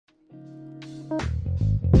Hello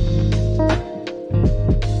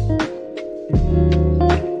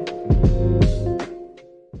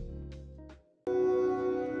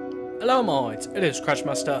mods, it is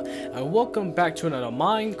Crashmaster, and welcome back to another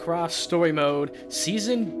Minecraft Story Mode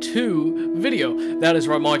Season 2 video. That is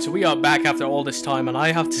right mods, we are back after all this time, and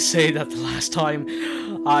I have to say that the last time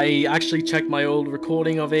I actually checked my old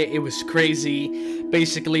recording of it, it was crazy.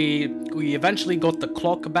 Basically, we eventually got the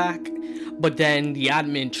clock back, but then the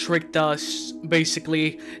admin tricked us.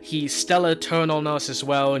 Basically, Stella turned on us as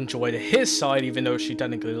well and joined his side even though she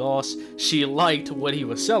technically lost. She liked what he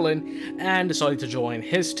was selling and decided to join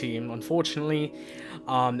his team, unfortunately.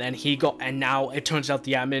 And now it turns out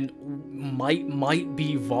the admin might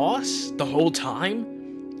be Voss the whole time,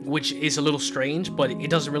 which is a little strange, but it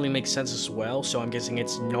doesn't really make sense as well, so I'm guessing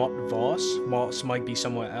it's not Voss. Voss might be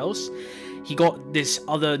somewhere else. He got this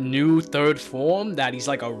other new third form that he's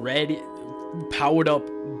like a red powered up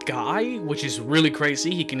guy, which is really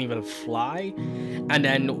crazy. He can even fly. And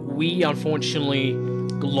then we unfortunately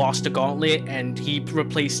lost the gauntlet and he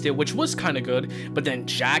replaced it, which was kind of good, but then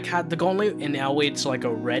Jack had the gauntlet and now it's like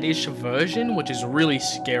a reddish version, which is really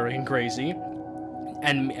scary and crazy.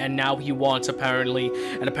 And now he wants apparently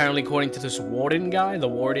according to this Warden guy, the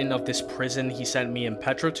Warden of this prison he sent me and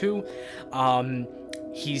Petra to,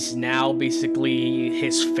 he's now basically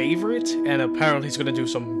his favorite, and apparently he's gonna do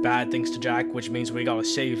some bad things to Jack, which means we gotta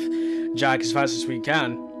save Jack as fast as we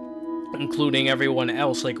can, including everyone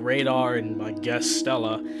else like Radar and I guess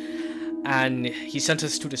Stella. And he sent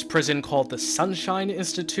us to this prison called the Sunshine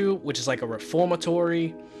Institute, which is like a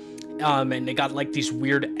reformatory. And they got like these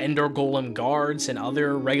weird Ender Golem guards and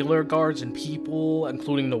other regular guards and people,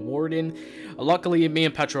 including the Warden. Luckily, me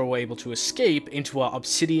and Petra were able to escape into an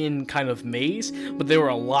obsidian kind of maze, but there were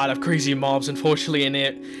a lot of crazy mobs, unfortunately, in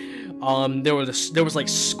it. There was like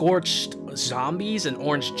scorched zombies and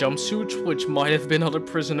orange jumpsuits, which might have been other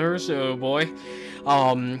prisoners. Oh boy,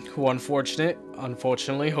 who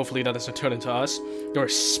unfortunately, hopefully that doesn't turn into us. There were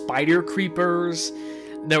spider creepers.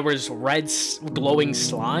 There was red glowing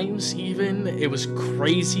slimes even. It was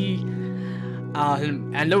crazy.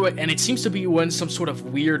 And it seems to be in some sort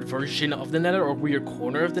of weird version of the nether or weird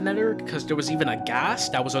corner of the nether, because there was even a gas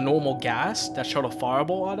that was a normal gas that shot a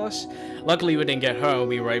fireball at us. Luckily we didn't get hurt,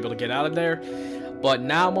 we were able to get out of there. But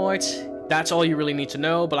now mods, that's all you really need to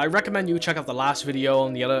know, but I recommend you check out the last video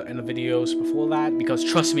and the videos before that, because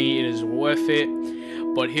trust me, it is worth it.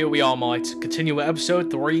 But here we are mods, continue with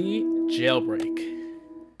episode 3, Jailbreak.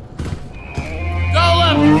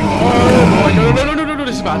 Golem! Oh boy, no,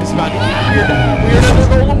 this is bad,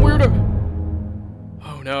 weirder.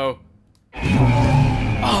 Oh no.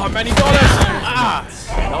 Oh man, he got us!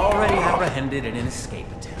 Already apprehended in an escape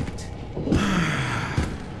attempt.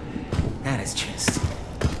 That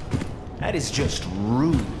is just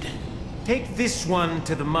rude. Take this one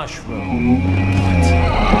to the Mooshroom.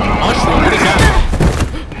 Mushroom? What is that?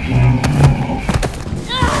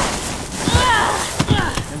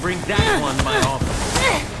 And bring that one to my office.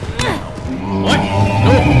 What? No!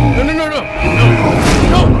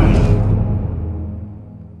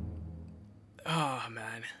 Oh,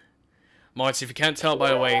 man. Mods, if you can't tell,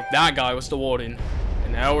 by the way, that guy was the Warden.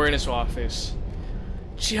 And now we're in his office.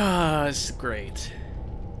 Just great.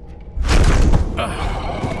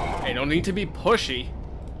 Hey, no need to be pushy.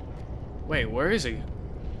 Wait, where is he?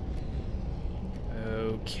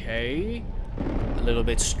 Okay. A little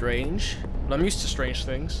bit strange. But I'm used to strange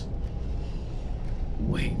things.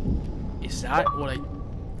 Wait. Is that what I...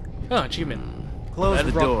 Oh, achievement. Close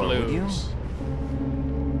the door, Blues. will you?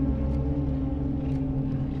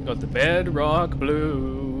 Got the Bedrock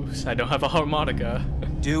Blues. I don't have a harmonica.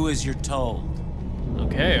 Do as you're told.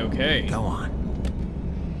 Okay. Go on.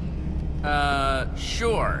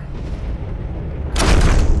 Sure.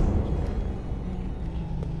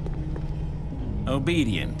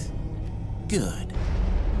 Obedient. Good.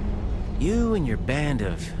 You and your band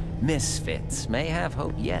of misfits may have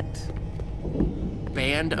hope yet.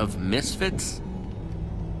 Band of misfits?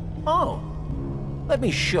 Oh, let me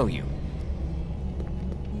show you.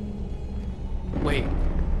 Wait,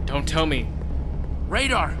 don't tell me.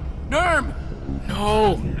 Radar! Nerm!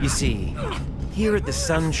 No! You see, here at the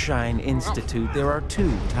Sunshine Institute, there are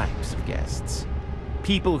two types of guests.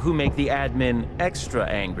 People who make the admin extra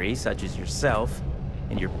angry, such as yourself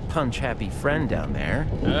and your punch-happy friend down there.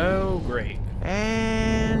 Oh, great.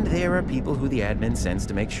 And there are people who the admin sends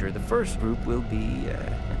to make sure the first group will be,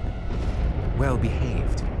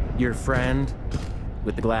 well-behaved. Your friend,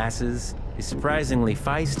 with the glasses, is surprisingly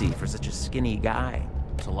feisty for such a skinny guy.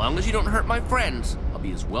 So long as you don't hurt my friends, I'll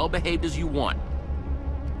be as well behaved as you want.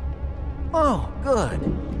 Oh, good.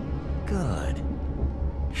 Good.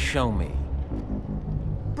 Show me.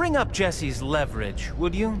 bring up Jesse's leverage,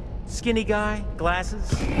 would you? Skinny guy,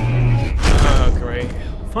 glasses? Oh, great.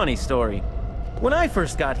 Funny story. When I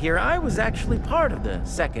first got here, I was actually part of the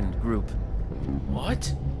second group.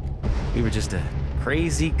 What? We were just a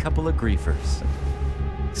crazy couple of griefers.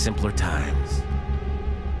 Simpler times.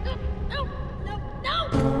 No!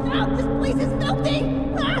 This place is filthy!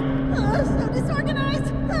 So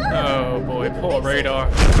disorganized! Oh boy, poor Radar.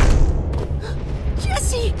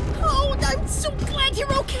 Jesse! Oh, I'm so glad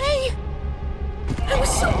you're okay!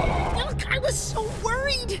 I was so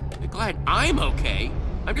worried! You're glad I'm okay?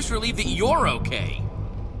 I'm just relieved that you're okay.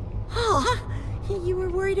 Aw, you were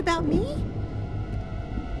worried about me?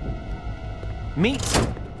 Meet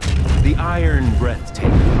the Iron Breathtaker.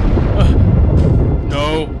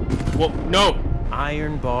 No. Well, no.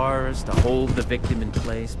 Iron bars to hold the victim in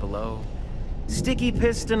place below. Sticky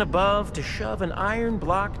piston above to shove an iron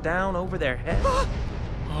block down over their head.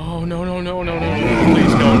 Oh, no.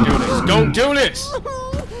 Please don't do this. Don't do this! Go!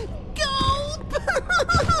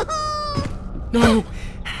 No!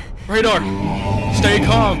 Radar! Stay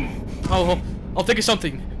calm. I'll think of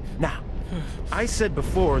something. Now, I said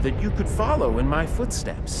before that you could follow in my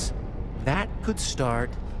footsteps. That could start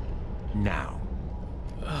now.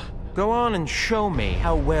 Go on and show me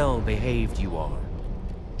how well behaved you are.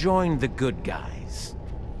 Join the good guys.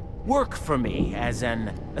 Work for me as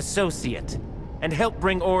an associate and help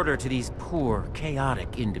bring order to these poor,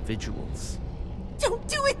 chaotic individuals. Don't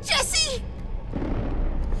do it, Jesse!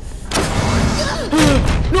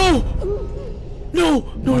 No! No!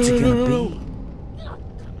 What's it gonna be?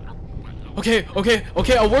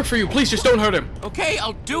 Okay, I'll work for you. Please, just don't hurt him. Okay,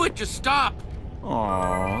 I'll do it, just stop.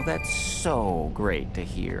 Aw, that's so great to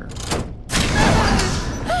hear.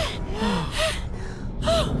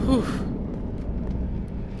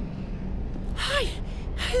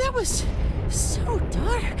 That was so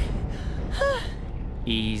dark.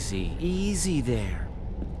 Easy there.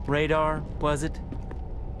 Radar, was it?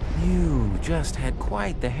 You just had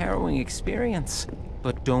quite the harrowing experience.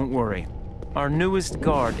 But don't worry. Our newest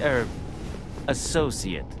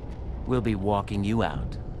associate will be walking you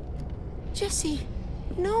out. Jesse,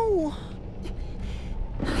 no.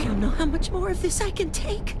 I don't know how much more of this I can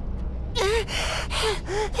take.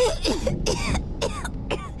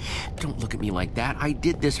 Don't look at me like that. I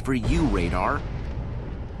did this for you, Radar.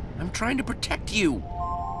 I'm trying to protect you.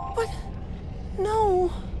 But,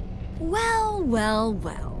 no. Well.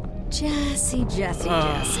 Jesse.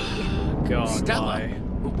 God, Stella, why?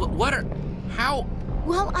 what are... how...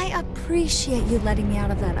 Well, I appreciate you letting me out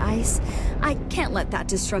of that ice. I can't let that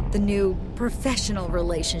disrupt the new professional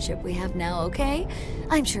relationship we have now, okay?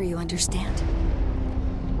 I'm sure you understand.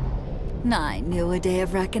 I knew a day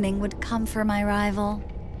of reckoning would come for my rival.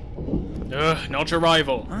 Not your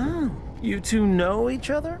rival. Oh, you two know each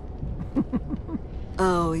other?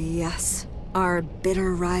 Oh, yes. Our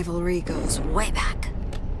bitter rivalry goes way back.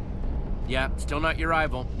 Yeah, still not your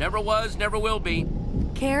rival. Never was, never will be.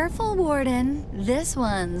 Careful, Warden. This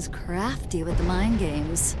one's crafty with the mind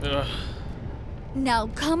games. Ugh. Now,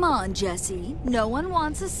 come on, Jesse. No one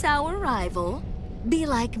wants a sour rival. Be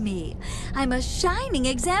like me. I'm a shining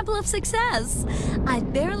example of success. I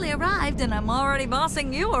barely arrived and I'm already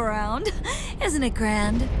bossing you around. Isn't it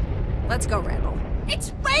grand? Let's go, Randall.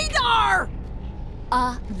 It's Radar!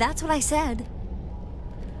 That's what I said.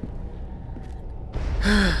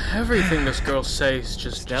 Everything this girl says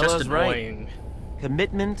just Stella's annoying. right.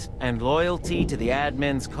 Commitment and loyalty to the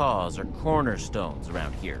admin's cause are cornerstones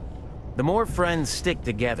around here. The more friends stick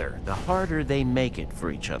together, the harder they make it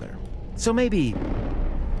for each other. So maybe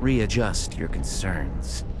readjust your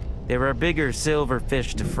concerns. There are bigger silver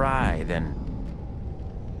fish to fry than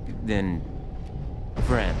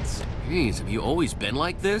friends. Jeez, have you always been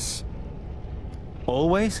like this?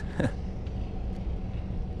 Always?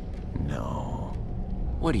 No.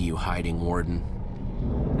 What are you hiding, Warden?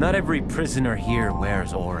 Not every prisoner here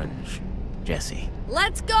wears orange, Jesse.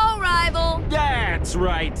 Let's go, rival! That's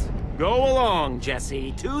right. Go along,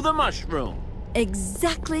 Jesse, to the mushroom.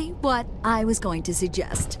 Exactly what I was going to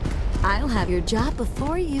suggest. I'll have your job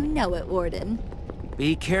before you know it, Warden.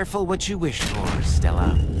 Be careful what you wish for,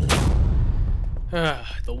 Stella.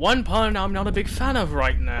 The one pun I'm not a big fan of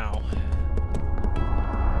right now.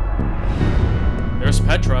 There's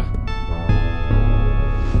Petra.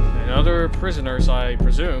 And other prisoners, I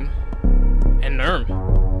presume. And Nerm.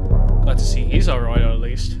 Glad to see he's alright at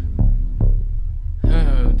least.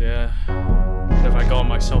 Oh dear. What have I got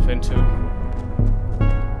myself into?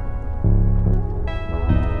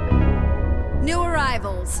 New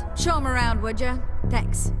arrivals. Show them around, would ya?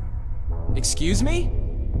 Thanks. Excuse me?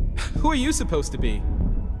 Who are you supposed to be?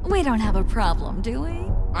 We don't have a problem, do we?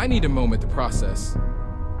 I need a moment to process.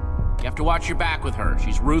 You have to watch your back with her.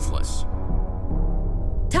 She's ruthless.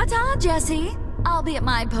 Ta-ta, Jesse. I'll be at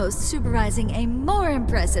my post supervising a more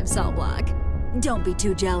impressive cell block. Don't be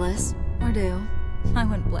too jealous. Or do. I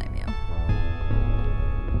wouldn't blame you.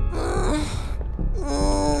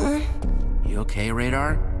 You okay,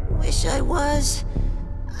 Radar? Wish I was.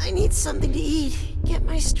 I need something to eat. Get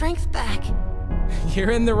my strength back. You're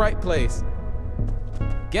in the right place.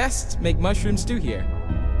 Guests make mushroom stew here.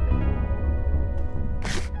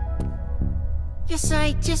 Guess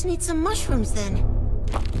I just need some mushrooms then.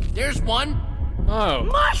 There's one. Oh.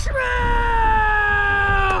 Mushroom!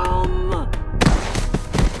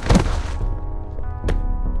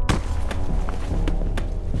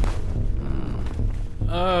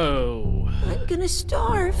 Oh. I'm gonna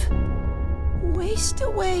starve. Waste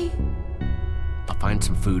away. I'll find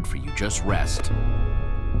some food for you. Just rest.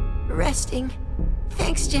 Resting.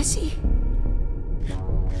 Thanks, Jesse.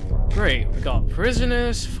 Great, we got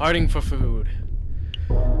prisoners fighting for food.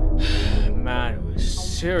 Man,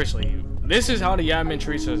 seriously, this is how the admin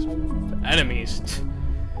treats us enemies.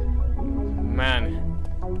 Man,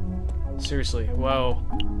 seriously. Well,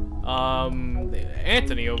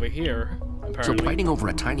 Anthony over here, So apparently. fighting over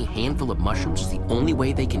a tiny handful of mushrooms is the only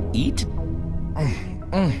way they can eat?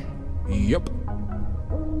 Yup.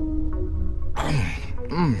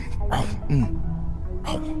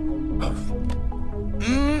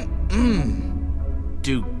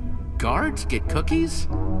 Do guards get cookies?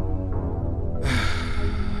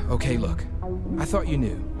 Okay, look. I thought you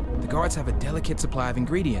knew. The guards have a delicate supply of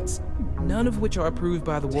ingredients, none of which are approved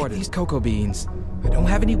by the Warden. These cocoa beans. I don't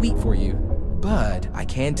have any wheat for you, but I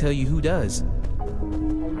can tell you who does.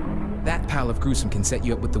 That pal of Gruesome can set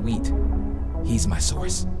you up with the wheat. He's my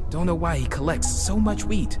source. Don't know why he collects so much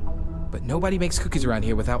wheat, but nobody makes cookies around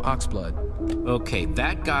here without ox blood. Okay,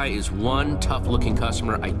 that guy is one tough-looking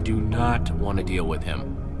customer. I do not want to deal with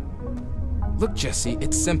him. Look, Jesse,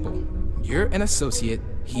 it's simple. You're an associate,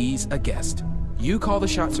 he's a guest. You call the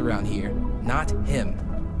shots around here, not him.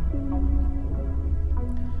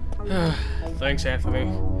 Thanks,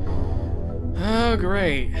 Anthony. Oh,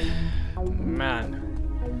 great.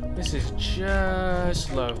 Man, this is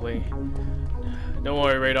just lovely. Don't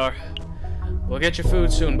worry, Radar. We'll get your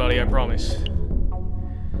food soon, buddy, I promise.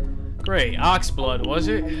 Great. Ox blood, was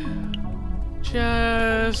it?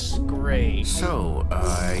 Just great. So,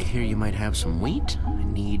 I hear you might have some wheat. I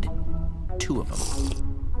need 2 of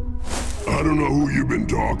them. I don't know who you've been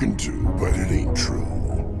talking to, but it ain't true.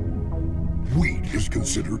 Wheat is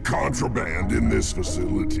considered contraband in this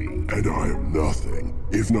facility, and I am nothing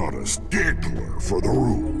if not a stickler for the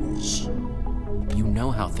rules. You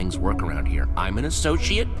know how things work around here. I'm an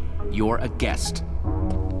associate, you're a guest.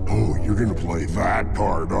 Oh, you're gonna play that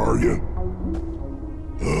part, are you?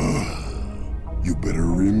 You better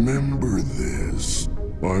remember this.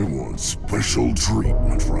 I want special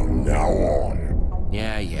treatment from now on.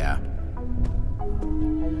 Yeah.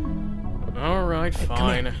 Alright,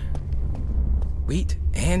 fine. Wheat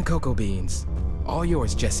and cocoa beans. All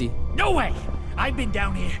yours, Jesse. No way! I've been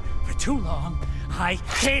down here for too long. I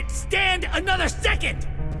can't stand another second!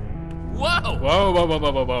 Whoa!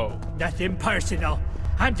 Whoa. Nothing personal.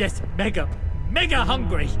 I'm just mega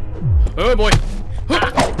hungry. Oh boy.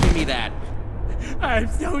 Give me that. I'm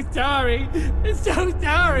so sorry. So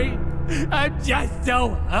sorry. I'm just so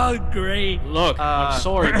hungry. Look, I'm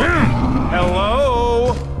sorry, but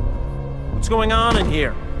Hello? What's going on in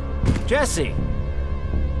here? Jesse,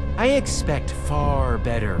 I expect far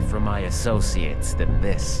better from my associates than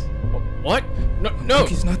this. what? No.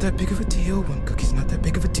 Cookie's not that big of a deal. One cookie's not that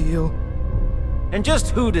big of a deal. And just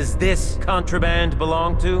who does this contraband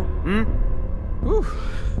belong to, Whew.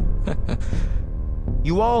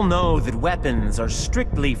 You all know that weapons are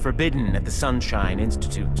strictly forbidden at the Sunshine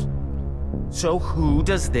Institute. So who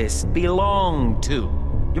does this belong to?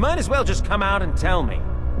 You might as well just come out and tell me.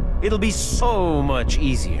 It'll be so much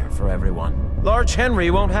easier for everyone. Large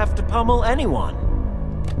Henry won't have to pummel anyone.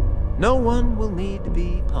 No one will need to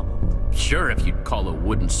be pummeled. Sure, if you'd call a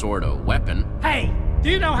wooden sword a weapon. Hey, do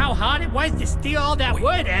you know how hard it was to steal all that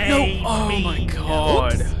wood? Hey, Oh me. my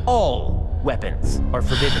god. Oops. All weapons are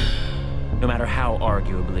forbidden, no matter how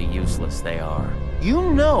arguably useless they are.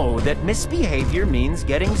 You know that misbehavior means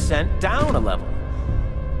getting sent down a level.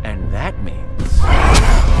 And that means...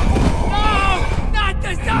 No! Not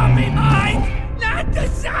the zombie mines! Not the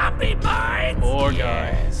zombie mines! Poor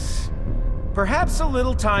guy. Yes. Perhaps a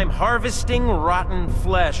little time harvesting rotten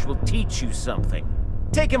flesh will teach you something.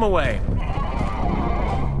 Take him away.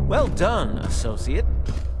 Well done, associate.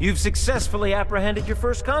 You've successfully apprehended your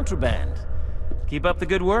first contraband. Keep up the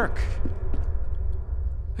good work.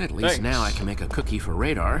 At least Thanks. now I can make a cookie for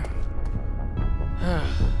Radar.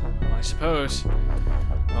 I suppose.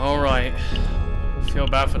 Alright. Feel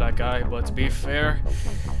bad for that guy, but to be fair,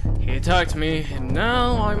 he attacked me, and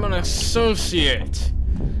now I'm an associate.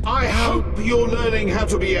 I hope you're learning how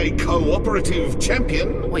to be a cooperative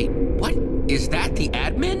champion. Wait, what? Is that the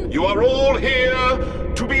admin? You are all here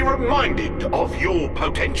to be reminded of your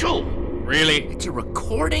potential. Really? It's a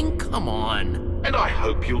recording? Come on. And I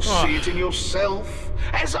hope you'll see it in yourself,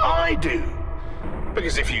 as I do.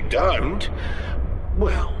 Because if you don't,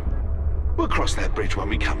 well, we'll cross that bridge when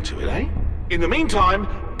we come to it, eh? In the meantime,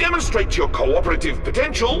 demonstrate your cooperative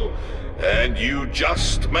potential, and you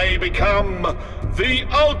just may become the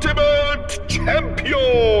ultimate champion!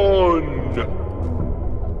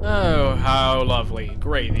 Oh, how lovely.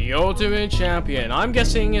 Great, the ultimate champion. I'm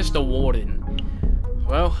guessing it's the Warden.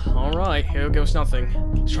 Well, alright, here goes nothing.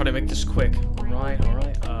 Let's try to make this quick. Alright.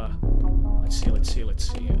 Let's see.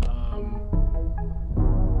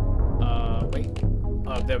 Wait.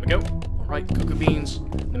 There we go. Alright, cocoa beans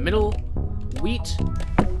in the middle, wheat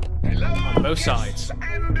on both sides.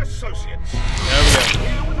 And associates. There we go.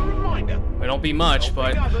 Here with a reminder. It don't be much,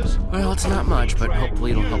 but Well, it's not much, but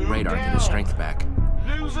hopefully it'll help Radar get his strength back.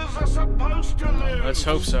 Losers are supposed to lose. let's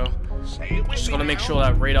hope so. Just gotta make sure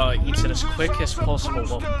that Radar eats it as quick as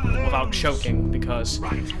possible without choking, because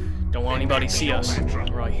don't want anybody to see us.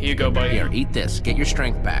 Alright, here you go, buddy. Here, eat this. Get your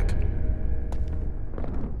strength back.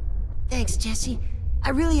 Thanks, Jesse. I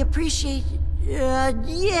really appreciate it.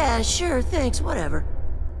 Yeah, sure, thanks, whatever.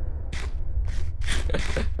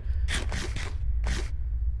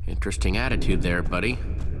 Interesting attitude there, buddy.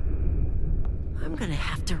 I'm gonna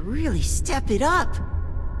have to really step it up.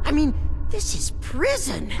 I mean, this is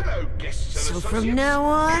prison. Hello, guests and So from associates. now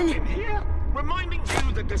on, Captain here, reminding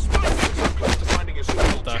you that despite being so close to finding a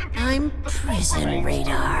suitable champion, I'm prison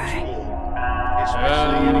radar. What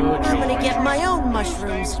I'm you gonna get my own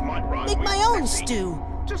mushrooms, make my own stew,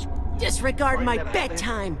 disregard my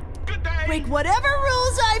bedtime, break whatever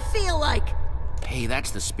rules I feel like. Hey,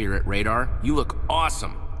 that's the spirit, Radar. You look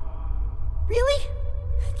awesome. Really?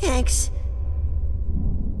 Thanks.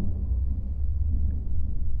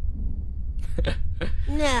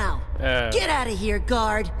 Now, get out of here,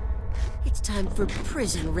 guard. It's time for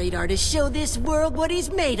prison radar to show this world what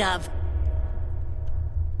he's made of.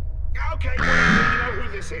 Okay, well, you know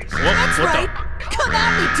who this is. That's what right. Come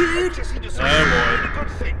at me, dude.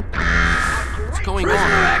 Oh, What's going Prisoner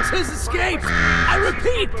on? X has escaped! I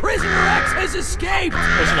repeat, Prisoner X has escaped!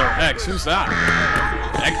 Prisoner X, who's that?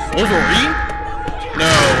 Wolverine?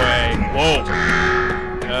 No way. Whoa.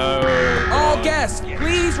 No. All guests,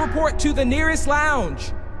 please report to the nearest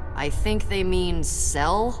lounge. I think they mean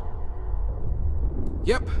cell?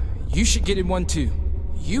 Yep, you should get in one too.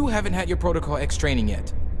 You haven't had your Protocol X training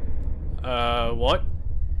yet. What?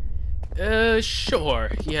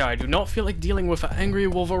 Sure. Yeah, I do not feel like dealing with an angry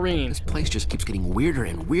Wolverine. This place just keeps getting weirder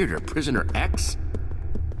and weirder. Prisoner X?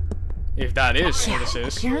 If that is what this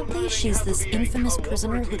is. Apparently, she's this infamous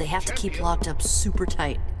prisoner who they have to keep locked up super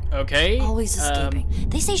tight. Okay. Always escaping.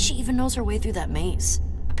 They say she even knows her way through that maze.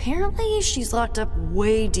 Apparently, she's locked up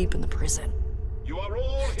way deep in the prison.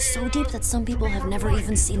 So deep that some people have never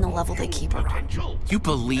even seen the level they keep her on. You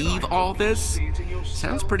believe all this?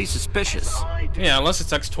 Sounds pretty suspicious. Yeah, unless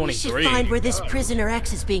it's We should X-23. find where this prisoner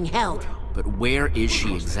X is being held. But where is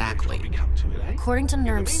she exactly? According to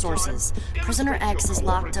NERM's sources, Prisoner X is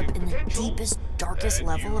locked up in the deepest, darkest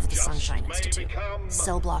level of the Sunshine Institute.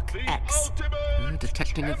 Cell Block X.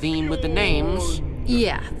 Detecting a theme with the names.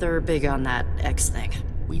 Yeah, they're big on that X thing.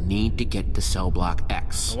 We need to get to Cell Block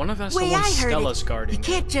X. I wonder if that's the Way one I heard Stella's it, guarding. you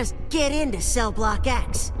can't just get into Cell Block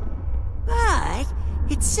X. But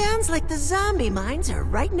it sounds like the zombie mines are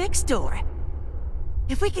right next door.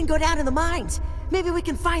 If we can go down to the mines, maybe we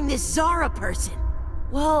can find this Zara person.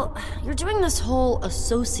 Well, you're doing this whole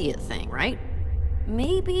associate thing, right?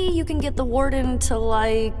 Maybe you can get the Warden to,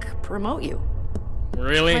 like, promote you.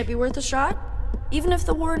 Really? Might be worth a shot, even if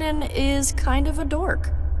the Warden is kind of a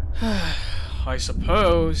dork. I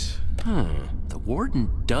suppose. The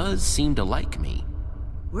Warden does seem to like me.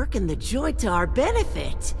 Working the joint to our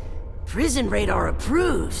benefit. Prison Radar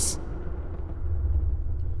approves.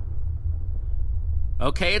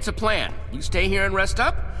 Okay, it's a plan. You stay here and rest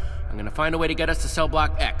up. I'm gonna find a way to get us to Cell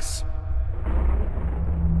Block X.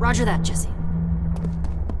 Roger that, Jesse.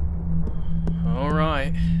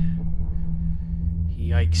 Alright.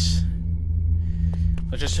 Yikes.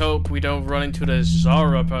 Let's just hope we don't run into the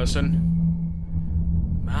Zara person.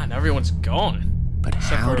 Man, everyone's gone. But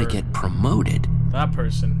Except how to for get promoted? that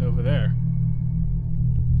person over there.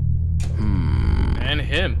 And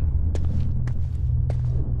him.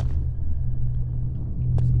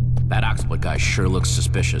 That Oxblood guy sure looks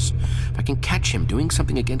suspicious. If I can catch him doing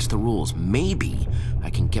something against the rules, maybe I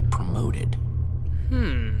can get promoted.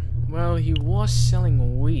 Well, he was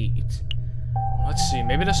selling wheat. Let's see,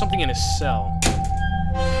 maybe there's something in his cell.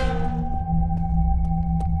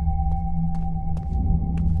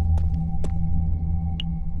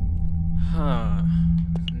 Huh.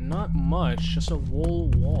 Not much, just a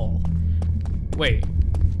wall. Wait,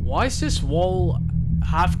 why is this wall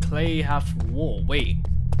half clay, half wool? Wait.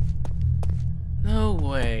 No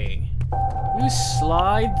way. You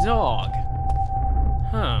sly dog.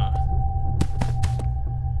 Huh.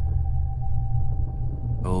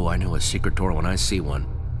 Oh, I know a secret door when I see one.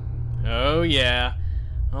 Oh yeah.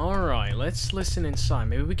 Alright, let's listen inside.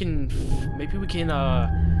 Maybe we can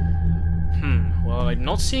well, I'm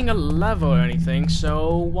not seeing a lever or anything,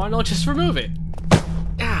 so why not just remove it?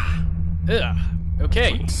 Ah. Ugh.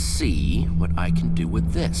 Okay. Let's see what I can do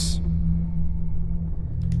with this.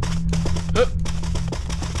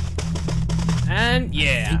 And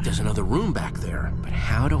yeah. I think there's another room back there, but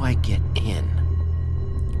how do I get in?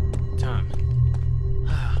 Time.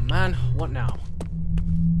 Man, what now?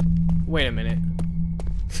 Wait a minute.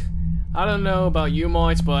 I don't know about you,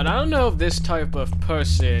 Mites, but I don't know if this type of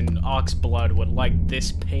person, Oxblood, would like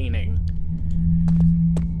this painting.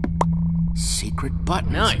 Secret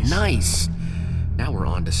buttons. Nice. Nice. Now we're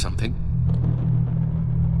on to something.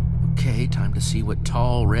 Okay, time to see what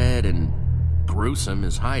tall, red, and gruesome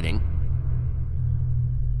is hiding.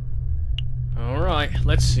 Alright,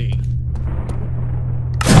 let's see.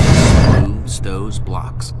 Moves those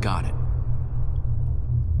blocks. Got it.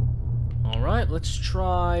 Alright, let's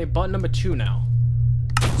try button number 2 now.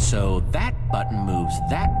 So that button moves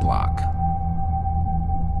that block.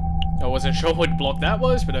 I wasn't sure what block that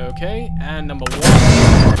was, but okay. And number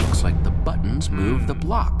 1. Looks like the buttons move the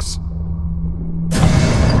blocks.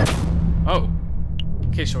 Oh.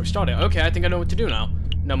 Okay, so we started. Okay, I think I know what to do now.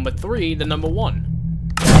 Number 3, the number 1.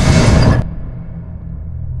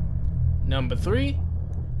 Number 3.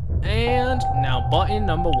 And now button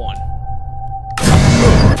number 1.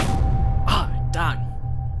 Ah, damn.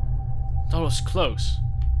 That was close.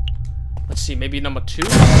 Let's see, maybe number 2?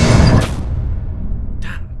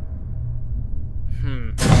 Damn.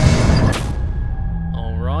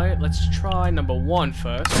 Alright, let's try number 1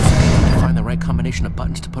 first. Find the right combination of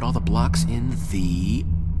buttons to put all the blocks in the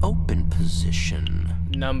open position.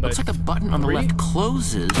 Number Looks like the button on the 3? left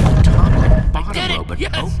closes the top and bottom row, but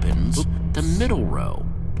opens the middle row.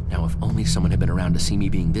 Now, if only someone had been around to see me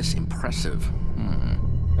being this impressive.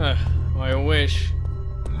 I wish.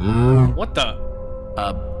 What the?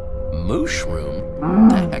 Mooshroom?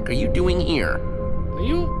 The heck are you doing here? Are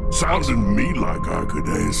you? Sounded to me like I could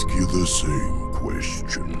ask you the same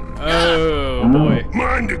question. Oh, boy.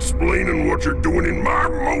 Mind explaining what you're doing in my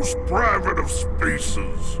most private of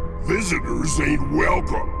spaces? Visitors ain't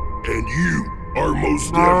welcome, and you are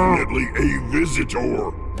most definitely a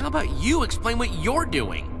visitor. How about you explain what you're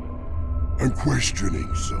doing? I'm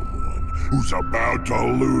questioning someone who's about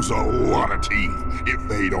to lose a lot of teeth if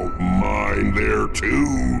they don't mind their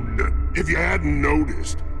tune. If you hadn't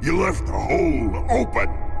noticed, you left the hole open.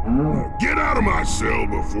 Now get out of my cell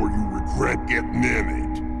before you regret getting in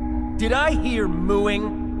it. Did I hear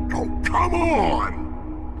mooing? Oh, come on!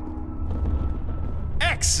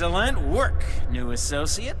 Excellent work, new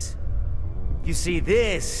associate. You see,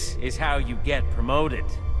 this is how you get promoted.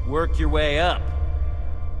 Work your way up.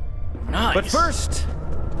 Nice. But first,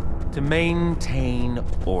 to maintain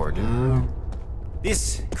order.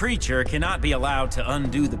 This creature cannot be allowed to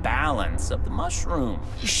undo the balance of the mushroom.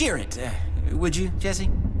 Shear it, would you, Jesse?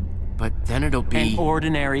 But then it'll be... An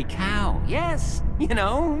ordinary cow, yes. You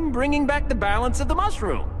know, bringing back the balance of the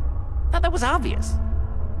mushroom. Thought that was obvious.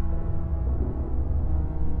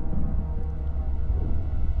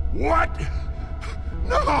 What?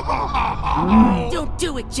 No! Don't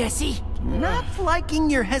do it, Jesse! Not liking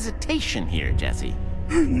your hesitation here, Jesse.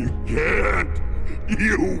 You can't.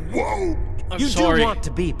 You won't. You sorry. do want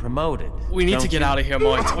to be promoted. We need to get out of here,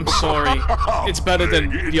 Mike. I'm sorry. It's better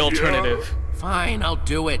than the alternative. Fine, I'll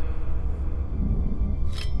do it.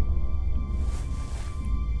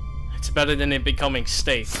 It's better than it becoming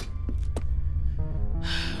steak.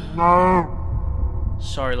 No.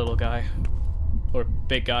 Sorry, little guy. Or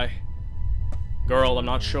big guy. Girl, I'm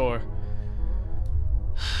not sure.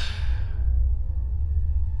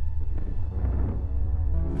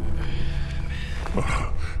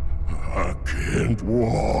 I can't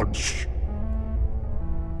watch.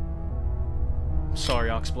 Sorry,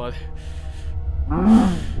 Oxblood.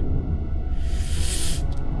 I'm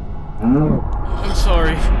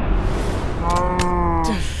sorry.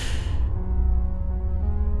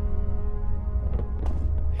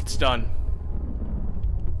 It's done.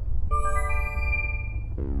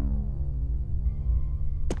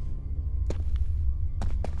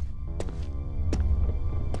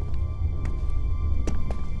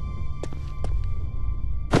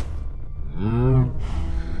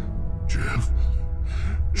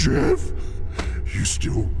 Jeff? You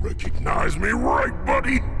still recognize me, right,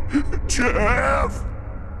 buddy? Jeff!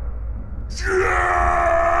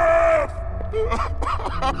 Jeff!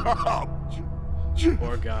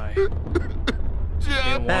 Poor guy.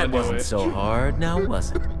 That wasn't so hard, now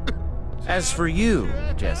was it? As for you,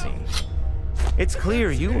 Jesse, it's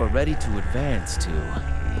clear you are ready to advance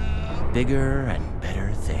to bigger and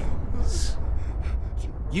better things.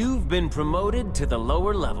 You've been promoted to the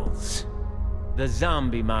lower levels, the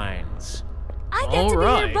zombie mines. I get to be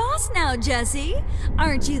your boss now, Jesse.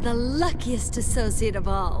 Aren't you the luckiest associate of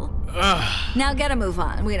all? Now get a move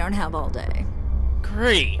on. We don't have all day.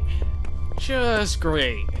 Great. Just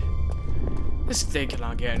great. This day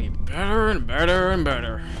cannot get any better and better and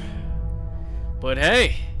better. But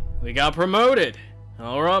hey, we got promoted.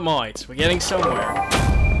 Alright, mates, we're getting somewhere.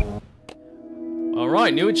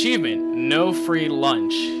 Alright, new achievement. No free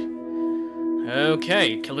lunch.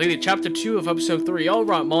 Okay, completed chapter 2 of episode 3.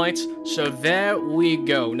 Alright, mates, so there we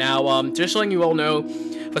go. Now, just letting you all know,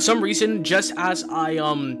 for some reason, just as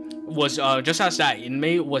that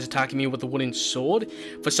inmate was attacking me with a wooden sword,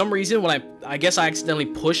 for some reason, when I guess I accidentally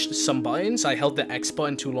pushed some buttons, I held the X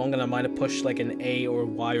button too long, and I might have pushed like an A or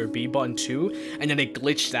Y or B button too, and then it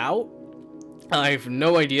glitched out. I have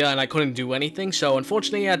no idea, and I couldn't do anything, so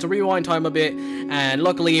unfortunately I had to rewind time a bit, and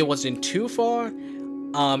luckily it wasn't too far.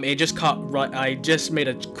 It just cut right. I just made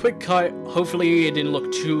a quick cut. Hopefully it didn't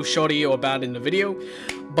look too shoddy or bad in the video.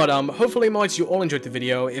 But hopefully, mates, you all enjoyed the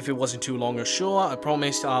video. If it wasn't too long or short, I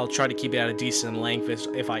promise I'll try to keep it at a decent length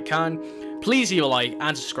if I can. Please leave a like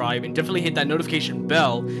and subscribe, and definitely hit that notification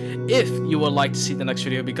bell if you would like to see the next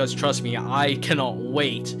video, because trust me, I cannot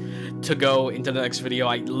wait to go into the next video.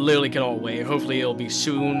 I literally cannot wait. Hopefully it'll be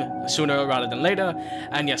sooner rather than later.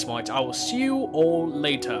 And yes, mates, I will see you all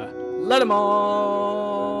later. Later, mates.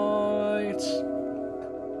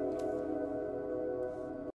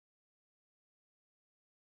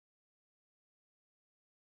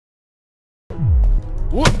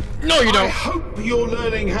 What? No, you don't. I hope you're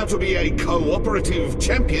learning how to be a cooperative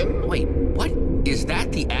champion. Wait, what? Is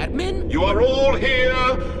that the admin? You are all here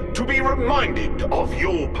to be reminded of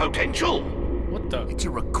your potential. What the? It's a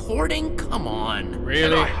recording? Come on. Really?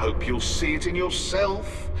 And I hope you'll see it in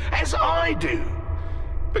yourself, as I do.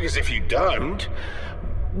 Because if you don't,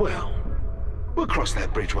 well, we'll cross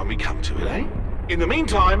that bridge when we come to it, eh? In the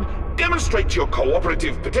meantime, demonstrate your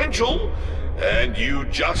cooperative potential, and you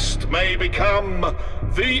just may become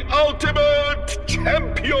the ultimate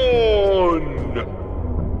champion!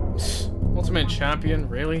 Ultimate champion?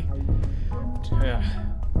 Really?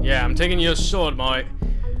 Yeah, I'm taking your sword, mate.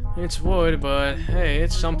 It's wood, but hey,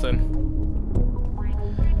 it's something.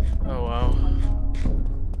 Oh, wow.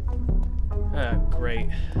 Great.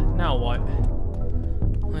 Now what?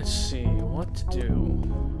 Let's see, what to do?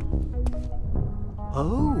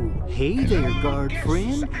 Oh, hey there, guard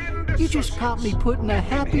friend. You just caught me putting a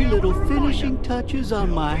happy little finishing touches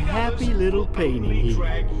on my happy little painting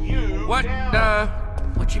here. What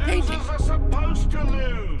you painting?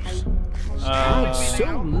 I'd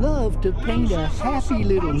so love to paint a happy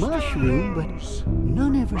little mushroom, but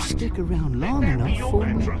none ever stick around long enough for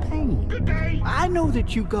me to paint. I know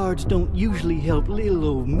that you guards don't usually help little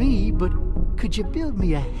old me, but could you build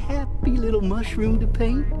me a happy little mushroom to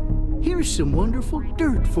paint? Here's some wonderful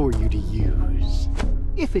dirt for you to use.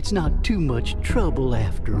 If it's not too much trouble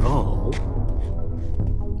after all.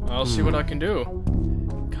 I'll see what I can do.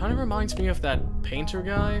 Kind of reminds me of that painter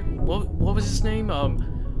guy. What was his name?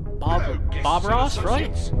 Bob Ross,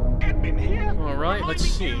 right? Alright, let's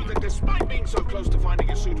see. Despite being so close to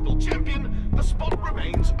finding a suitable champion, the spot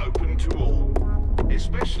remains open to all.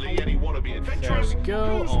 Especially any wannabe adventurers. There we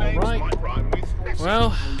go, alright.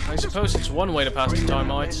 Well, I suppose it's one way to pass the time,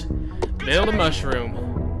 mates. Build a mushroom.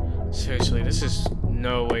 Seriously, this is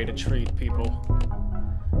no way to treat people.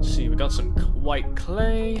 Let's see, we got some white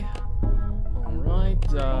clay.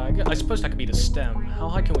 Alright, I suppose that could be the stem. How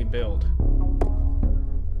high can we build?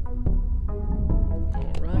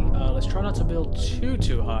 Alright, let's try not to build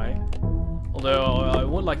too high. Although, I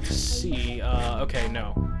would like to see, okay,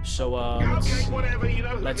 no. So, let's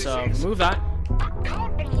remove that. I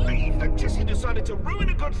can't believe that Jesse decided to ruin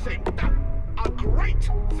a good thing, a great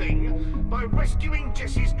thing, by rescuing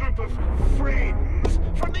Jesse's group of friends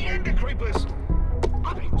from the Ender Creepers.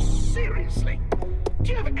 I mean, seriously,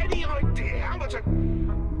 do you have any idea how much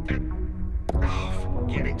oh,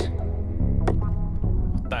 forget it.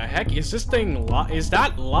 What the heck? Is this thing is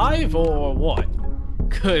that live or what?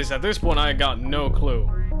 Because at this point I got no clue.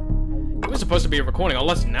 It was supposed to be a recording,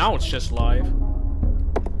 unless now it's just live.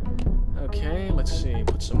 Okay, let's see.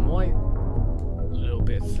 Put some white. A little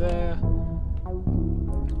bit there.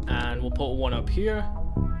 And we'll put one up here.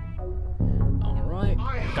 Alright.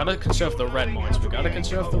 Gotta conserve the red mines. We gotta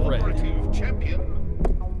conserve the red.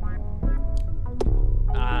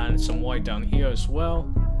 And some white down here as well.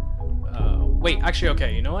 Wait, actually,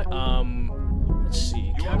 okay, you know what? Let's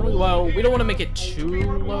see. Can we? Well, we don't want to make it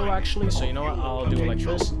too low, actually, so you know what? I'll do it like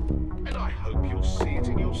this. And I hope you'll see it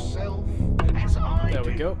in yourself, as I There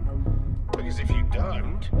we do. go. Because if you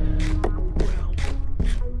don't, well,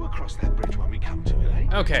 we'll cross that bridge when we come to it,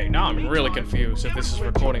 eh? Okay, now I'm really confused if this is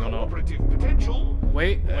recording or not.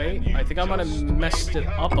 Wait, I think I might have messed it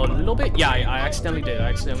up a little bit. Yeah, I accidentally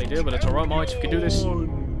did, but it's alright, Mike, we can do this.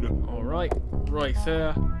 Alright, right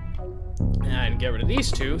there. And get rid of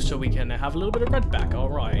these two so we can have a little bit of red back.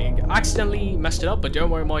 Alright, I accidentally messed it up, but don't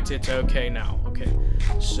worry, Mike, it's okay now. Okay,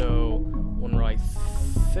 so one right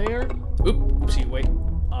there. Oopsie, wait.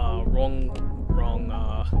 Wrong,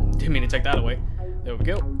 didn't mean to take that away. There we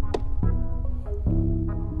go.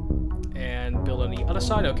 And build on the other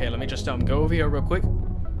side. Okay, let me just go over here real quick.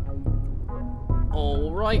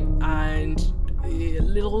 Alright, and a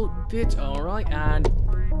little bit, alright, and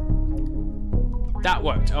that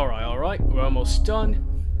worked. Alright, we're almost done.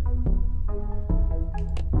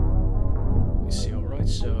 Let me see, alright,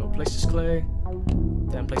 so place this clay,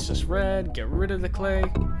 then place this red, get rid of the clay.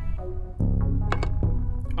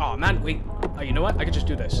 Oh man, wait, you know what? I could just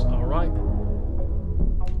do this, alright.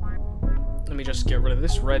 Let me just get rid of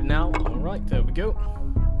this red now. Alright, there we go.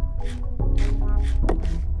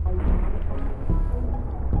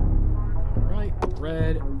 Alright,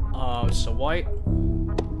 red, so white.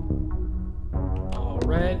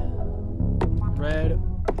 Red,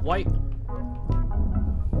 white.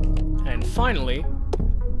 And finally,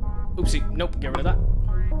 oopsie, nope, get rid of that.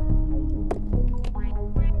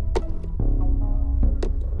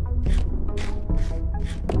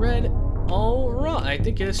 Red. Alright, I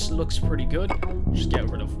think this looks pretty good. Just get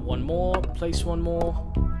rid of one more, place one more.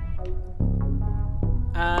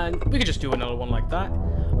 And we could just do another one like that.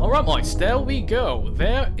 Alright, boys, there we go.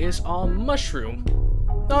 There is our mushroom.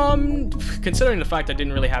 Considering the fact I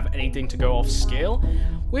didn't really have anything to go off scale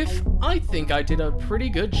with, I think I did a pretty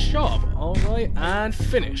good job. Alright, and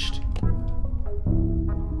finished.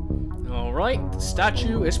 Alright, the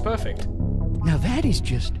statue is perfect. Now that is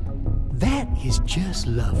just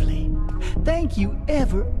lovely. Thank you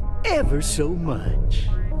ever so much.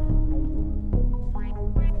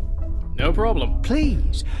 No problem.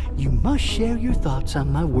 Please, you must share your thoughts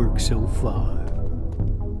on my work so far.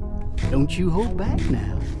 Don't you hold back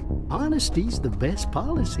now. Honesty's the best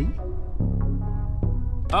policy.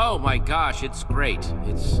 Oh my gosh, it's great.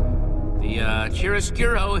 It's... the,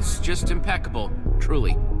 chiaroscuro is just impeccable.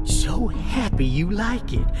 Truly. So happy you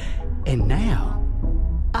like it. And now,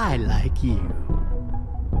 I like you.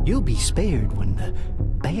 You'll be spared when the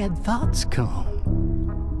bad thoughts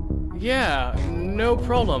come. Yeah, no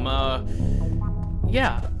problem.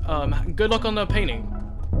 Good luck on the painting.